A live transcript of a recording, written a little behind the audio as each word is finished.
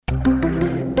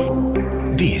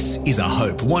This is a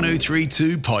Hope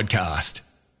 1032 podcast.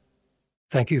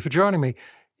 Thank you for joining me.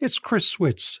 It's Chris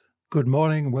Switz. Good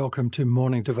morning. Welcome to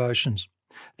Morning Devotions.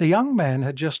 The young man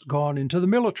had just gone into the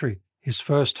military, his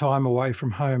first time away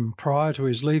from home. Prior to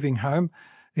his leaving home,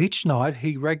 each night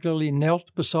he regularly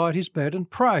knelt beside his bed and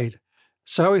prayed.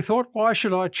 So he thought, why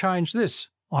should I change this?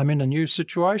 I'm in a new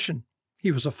situation.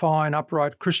 He was a fine,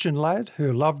 upright Christian lad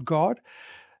who loved God.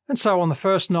 And so on the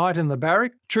first night in the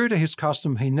barrack, true to his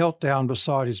custom, he knelt down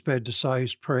beside his bed to say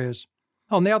his prayers.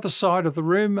 On the other side of the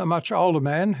room, a much older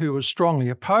man who was strongly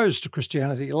opposed to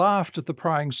Christianity laughed at the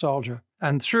praying soldier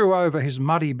and threw over his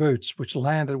muddy boots, which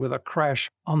landed with a crash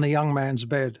on the young man's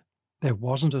bed. There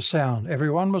wasn't a sound.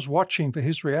 Everyone was watching for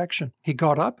his reaction. He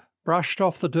got up, brushed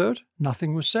off the dirt.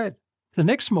 Nothing was said. The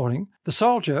next morning, the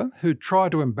soldier, who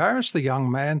tried to embarrass the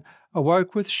young man,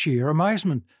 awoke with sheer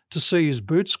amazement to see his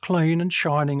boots clean and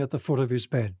shining at the foot of his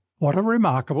bed. What a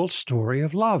remarkable story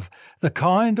of love, the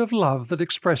kind of love that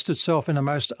expressed itself in a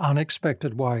most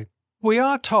unexpected way. We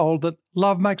are told that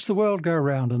love makes the world go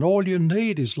round and all you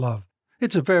need is love.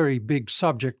 It's a very big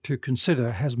subject to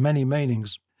consider, has many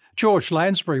meanings. George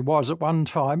Lansbury was at one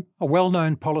time a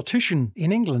well-known politician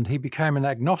in England. He became an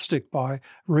agnostic by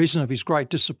reason of his great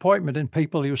disappointment in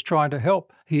people he was trying to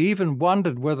help. He even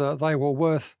wondered whether they were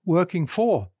worth working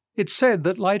for. It's said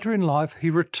that later in life he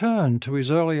returned to his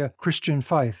earlier Christian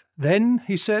faith. Then,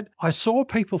 he said, I saw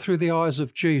people through the eyes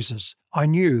of Jesus. I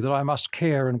knew that I must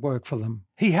care and work for them.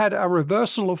 He had a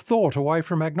reversal of thought away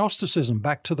from agnosticism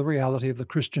back to the reality of the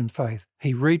Christian faith.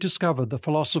 He rediscovered the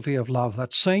philosophy of love,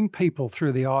 that seeing people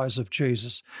through the eyes of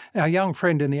Jesus. Our young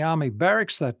friend in the army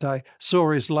barracks that day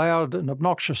saw his loud and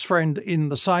obnoxious friend in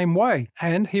the same way,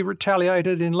 and he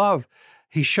retaliated in love.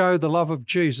 He showed the love of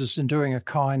Jesus in doing a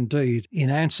kind deed in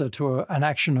answer to an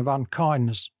action of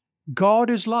unkindness. God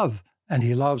is love, and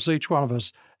he loves each one of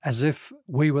us as if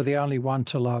we were the only one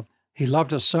to love. He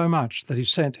loved us so much that he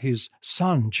sent his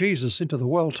Son, Jesus, into the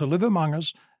world to live among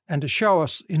us and to show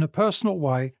us in a personal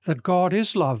way that God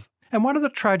is love. And one of the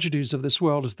tragedies of this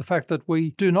world is the fact that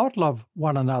we do not love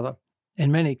one another.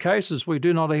 In many cases, we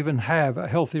do not even have a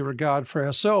healthy regard for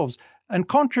ourselves. And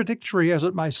contradictory as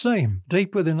it may seem,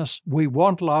 deep within us, we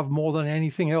want love more than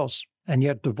anything else. And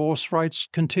yet divorce rates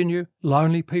continue,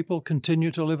 lonely people continue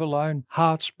to live alone,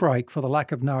 hearts break for the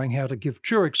lack of knowing how to give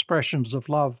true expressions of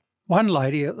love. One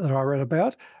lady that I read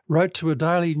about wrote to a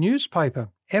daily newspaper.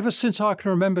 Ever since I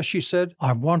can remember, she said,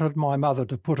 I've wanted my mother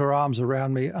to put her arms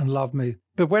around me and love me.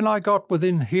 But when I got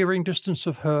within hearing distance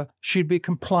of her, she'd be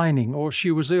complaining or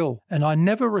she was ill, and I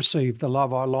never received the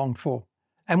love I longed for.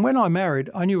 And when I married,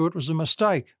 I knew it was a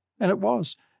mistake, and it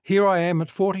was. Here I am at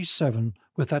 47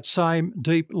 with that same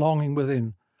deep longing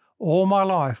within. All my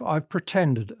life I've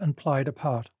pretended and played a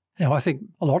part. Now, I think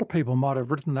a lot of people might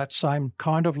have written that same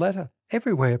kind of letter.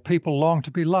 Everywhere people long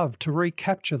to be loved, to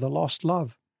recapture the lost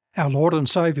love. Our Lord and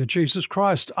Saviour Jesus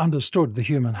Christ understood the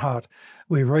human heart.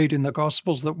 We read in the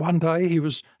Gospels that one day he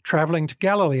was travelling to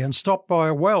Galilee and stopped by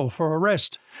a well for a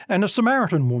rest, and a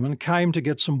Samaritan woman came to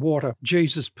get some water.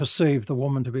 Jesus perceived the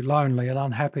woman to be lonely and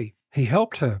unhappy. He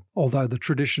helped her, although the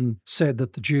tradition said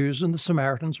that the Jews and the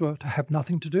Samaritans were to have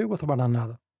nothing to do with one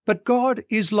another. But God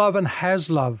is love and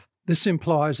has love. This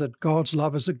implies that God's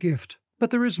love is a gift.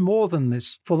 But there is more than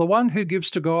this. For the one who gives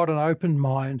to God an open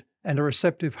mind and a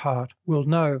receptive heart will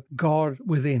know God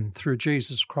within through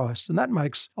Jesus Christ. And that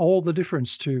makes all the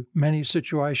difference to many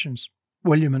situations.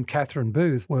 William and Catherine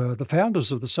Booth were the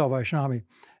founders of the Salvation Army.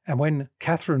 And when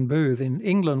Catherine Booth in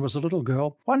England was a little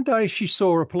girl, one day she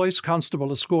saw a police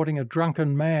constable escorting a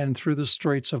drunken man through the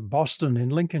streets of Boston in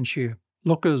Lincolnshire.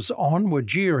 Lookers on were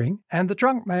jeering, and the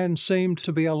drunk man seemed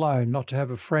to be alone, not to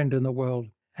have a friend in the world.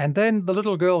 And then the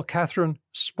little girl, Catherine,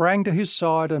 sprang to his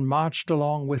side and marched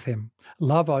along with him.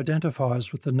 Love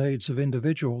identifies with the needs of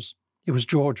individuals. It was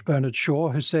George Bernard Shaw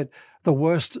who said, the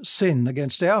worst sin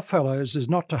against our fellows is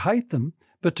not to hate them,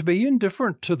 but to be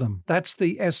indifferent to them. That's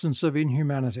the essence of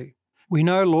inhumanity. We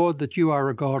know, Lord, that you are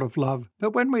a God of love,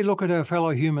 but when we look at our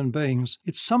fellow human beings,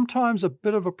 it's sometimes a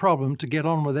bit of a problem to get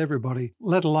on with everybody,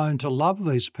 let alone to love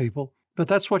these people. But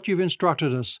that's what you've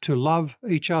instructed us, to love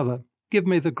each other. Give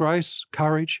me the grace,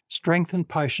 courage, strength and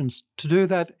patience to do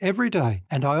that every day,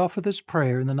 and I offer this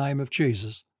prayer in the name of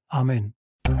Jesus. Amen.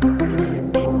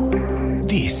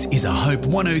 This is a Hope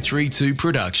 1032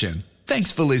 production. Thanks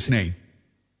for listening.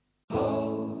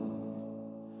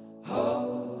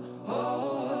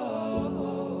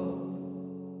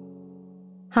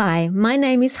 Hi, my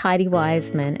name is Heidi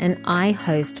Wiseman and I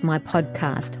host my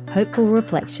podcast, Hopeful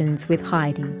Reflections with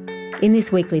Heidi. In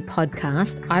this weekly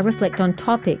podcast, I reflect on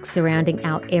topics surrounding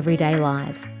our everyday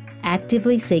lives,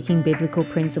 actively seeking biblical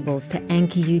principles to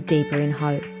anchor you deeper in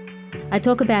hope. I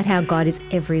talk about how God is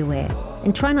everywhere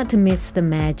and try not to miss the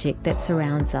magic that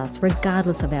surrounds us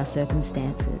regardless of our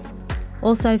circumstances.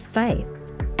 Also faith.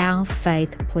 Our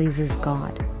faith pleases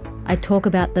God. I talk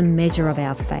about the measure of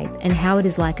our faith and how it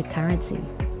is like a currency.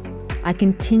 I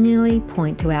continually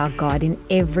point to our God in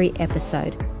every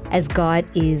episode, as God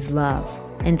is love,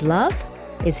 and love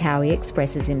is how He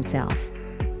expresses Himself.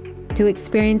 To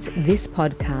experience this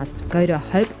podcast, go to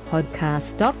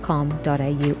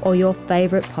hopepodcast.com.au or your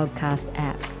favourite podcast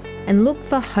app and look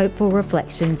for Hopeful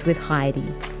Reflections with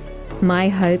Heidi. My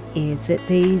hope is that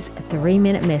these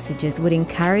 3-minute messages would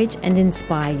encourage and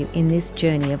inspire you in this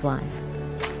journey of life.